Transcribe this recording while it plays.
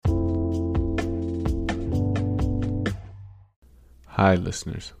Hi,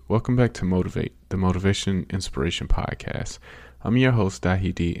 listeners. Welcome back to Motivate, the Motivation Inspiration Podcast. I'm your host,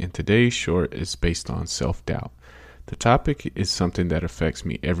 Dahidi, and today's short is based on self-doubt. The topic is something that affects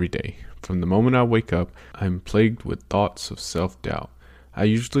me every day. From the moment I wake up, I'm plagued with thoughts of self-doubt. I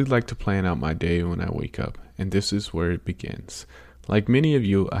usually like to plan out my day when I wake up, and this is where it begins. Like many of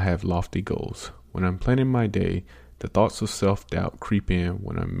you, I have lofty goals. When I'm planning my day, the thoughts of self-doubt creep in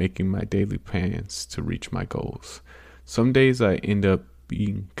when I'm making my daily plans to reach my goals. Some days I end up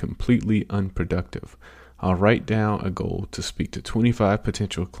being completely unproductive. I'll write down a goal to speak to 25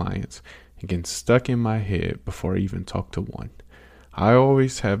 potential clients and get stuck in my head before I even talk to one. I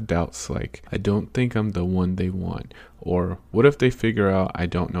always have doubts like, I don't think I'm the one they want, or what if they figure out I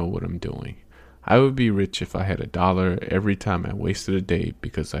don't know what I'm doing? I would be rich if I had $1 every time I wasted a day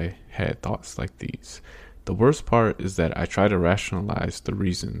because I had thoughts like these. The worst part is that I try to rationalize the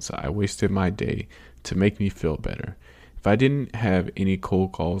reasons I wasted my day to make me feel better. If I didn't have any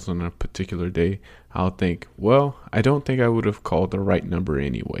cold calls on a particular day, I'll think, well, I don't think I would have called the right number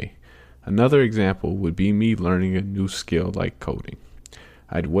anyway. Another example would be me learning a new skill like coding.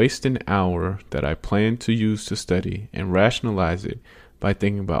 I'd waste an hour that I planned to use to study and rationalize it by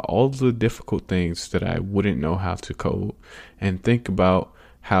thinking about all the difficult things that I wouldn't know how to code and think about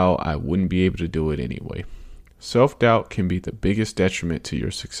how I wouldn't be able to do it anyway. Self-doubt can be the biggest detriment to your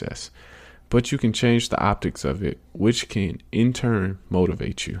success. But you can change the optics of it, which can in turn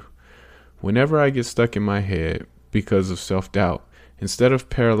motivate you. Whenever I get stuck in my head because of self-doubt, instead of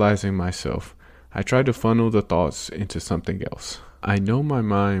paralyzing myself, I try to funnel the thoughts into something else. I know my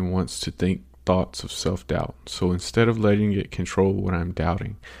mind wants to think thoughts of self-doubt, so instead of letting it control what I'm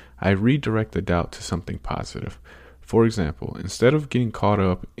doubting, I redirect the doubt to something positive. For example, instead of getting caught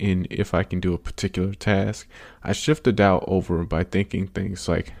up in if I can do a particular task, I shift the doubt over by thinking things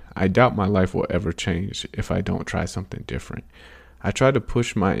like, I doubt my life will ever change if I don't try something different. I try to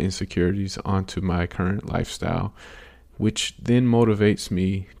push my insecurities onto my current lifestyle, which then motivates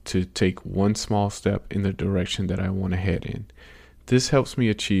me to take one small step in the direction that I want to head in. This helps me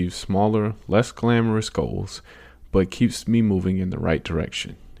achieve smaller, less glamorous goals, but keeps me moving in the right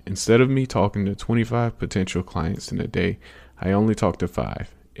direction. Instead of me talking to 25 potential clients in a day, I only talk to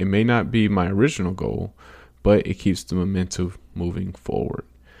 5. It may not be my original goal, but it keeps the momentum moving forward.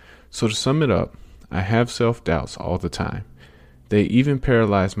 So to sum it up, I have self-doubts all the time. They even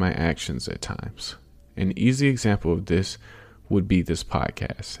paralyze my actions at times. An easy example of this would be this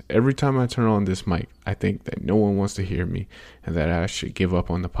podcast. Every time I turn on this mic, I think that no one wants to hear me and that I should give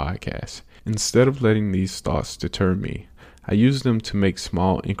up on the podcast. Instead of letting these thoughts deter me, I use them to make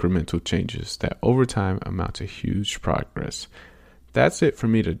small incremental changes that over time amount to huge progress. That's it for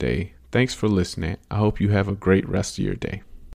me today. Thanks for listening. I hope you have a great rest of your day.